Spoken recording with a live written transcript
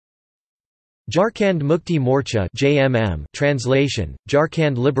Jharkhand Mukti Morcha (JMM), translation: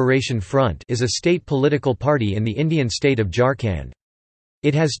 Jharkhand Liberation Front, is a state political party in the Indian state of Jharkhand.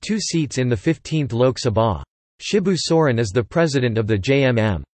 It has 2 seats in the 15th Lok Sabha. Shibu Soren is the president of the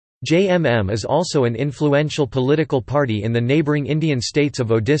JMM. JMM is also an influential political party in the neighbouring Indian states of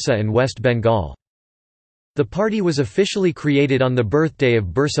Odisha and West Bengal. The party was officially created on the birthday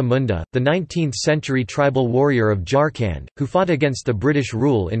of Birsa Munda, the 19th-century tribal warrior of Jharkhand, who fought against the British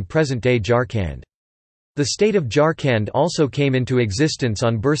rule in present-day Jharkhand. The state of Jharkhand also came into existence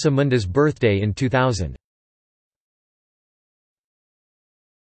on Birsa Munda's birthday in 2000.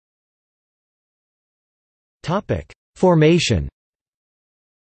 Formation.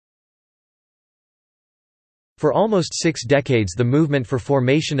 For almost 6 decades the movement for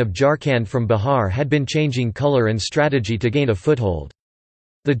formation of Jharkhand from Bihar had been changing color and strategy to gain a foothold.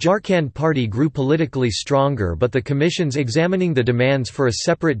 The Jharkhand party grew politically stronger, but the commissions examining the demands for a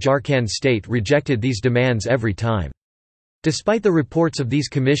separate Jharkhand state rejected these demands every time. Despite the reports of these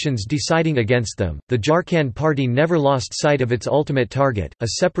commissions deciding against them, the Jharkhand party never lost sight of its ultimate target, a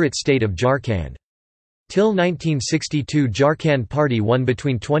separate state of Jharkhand. Till 1962 Jharkhand party won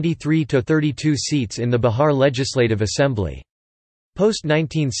between 23 to 32 seats in the Bihar Legislative Assembly.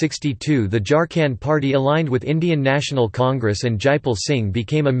 Post-1962 the Jharkhand party aligned with Indian National Congress and Jaipal Singh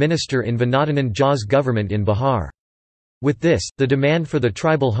became a minister in Vinodhanand Jha's government in Bihar. With this, the demand for the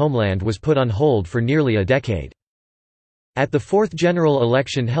tribal homeland was put on hold for nearly a decade. At the 4th general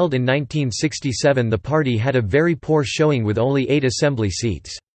election held in 1967 the party had a very poor showing with only 8 assembly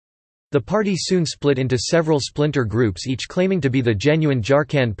seats. The party soon split into several splinter groups, each claiming to be the genuine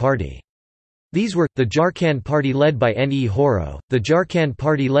Jharkhand party. These were, the Jharkhand party led by N.E. Horo, the Jharkhand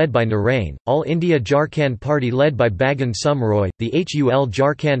party led by Narain, All India Jharkhand party led by Bagan Sumroy, the HUL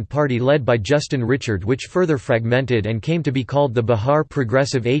Jharkhand party led by Justin Richard, which further fragmented and came to be called the Bihar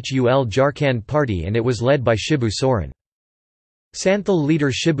Progressive HUL Jharkhand party, and it was led by Shibu Soren. Santhal leader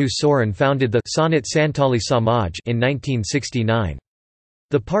Shibu Soren founded the Sanat Santali Samaj in 1969.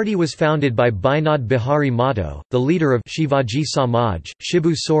 The party was founded by Binod Bihari Mahto, the leader of Shivaji Samaj,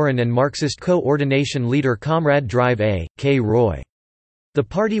 Shibu Soren and Marxist co-ordination leader Comrade Drive A. K. Roy. The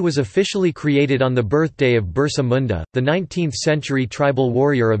party was officially created on the birthday of Birsa Munda, the 19th-century tribal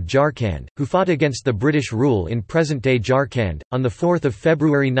warrior of Jharkhand, who fought against the British rule in present-day Jharkhand. On 4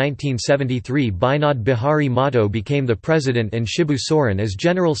 February 1973 Binod Bihari Mahto became the president and Shibu Soren as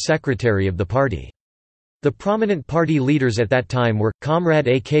general secretary of the party. The prominent party leaders at that time were, Comrade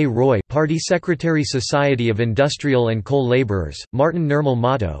A. K. Roy, Party Secretary Society of Industrial and Coal Labourers, Martin Nirmal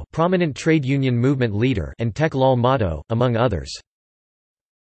Mahto, prominent trade union movement leader, and Tek Lal Mahto, among others.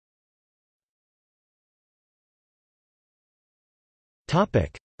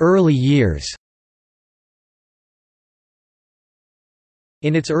 Early years.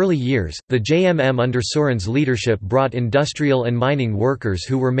 In its early years, the JMM under Soren's leadership brought industrial and mining workers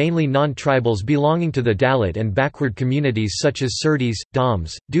who were mainly non-tribals belonging to the Dalit and backward communities such as Surdis,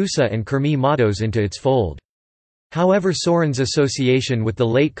 Dams, Dusa and Kurmi Mahtos into its fold. However, Soren's association with the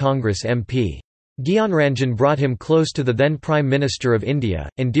late Congress MP. Gyanranjan brought him close to the then Prime Minister of India,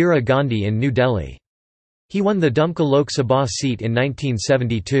 Indira Gandhi in New Delhi. He won the Dumka Lok Sabha seat in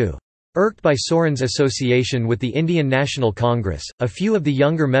 1972. Irked by Soren's association with the Indian National Congress, a few of the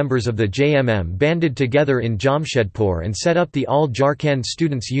younger members of the JMM banded together in Jamshedpur and set up the All Jharkhand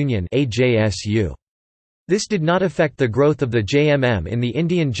Students' Union (AJSU). This did not affect the growth of the JMM in the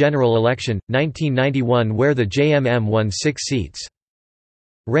Indian general election, 1991, where the JMM won 6 seats.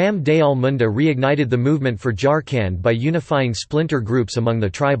 Ram Dayal Munda reignited the movement for Jharkhand by unifying splinter groups among the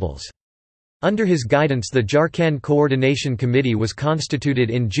tribals. Under his guidance the Jharkhand Coordination Committee was constituted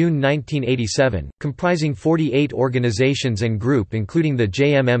in June 1987, comprising 48 organizations and group including the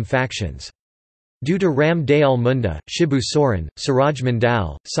JMM factions. Due to Ram Dayal Munda, Shibu Soren, Suraj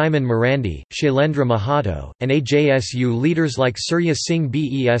Mandal, Simon Marandi, Shailendra Mahato, and AJSU leaders like Surya Singh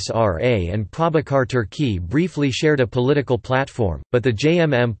Besra and Prabhakar Turki briefly shared a political platform, but the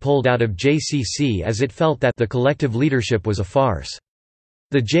JMM pulled out of JCC as it felt that the collective leadership was a farce.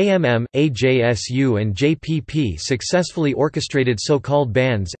 The JMM, AJSU and JPP successfully orchestrated so-called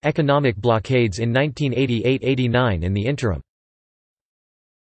bans, economic blockades in 1988–89 in the interim.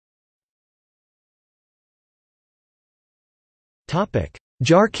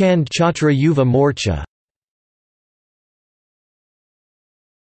 Jharkhand Chhatra Yuva Morcha.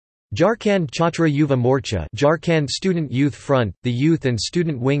 Jharkhand Chhatra Yuva Morcha, Jharkhand Student Youth Front, the youth and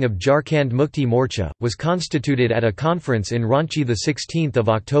student wing of Jharkhand Mukti Morcha, was constituted at a conference in Ranchi 16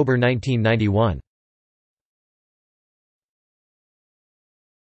 October 1991.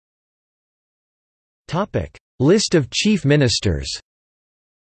 List of chief ministers.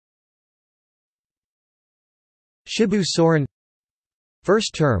 Shibu Soren.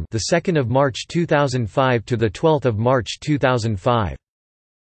 First term, the 2nd of March 2005 to the 12th of March 2005.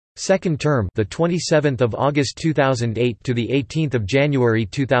 Second term, the 27th of August 2008 to the 18th of January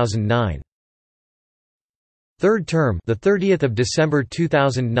 2009. Third term, the 30th of December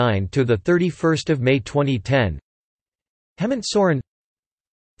 2009 to the 31st of May 2010. Hemant Soren.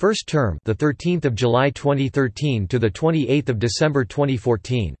 First term, the 13th of July 2013 to the 28th of December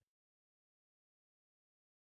 2014.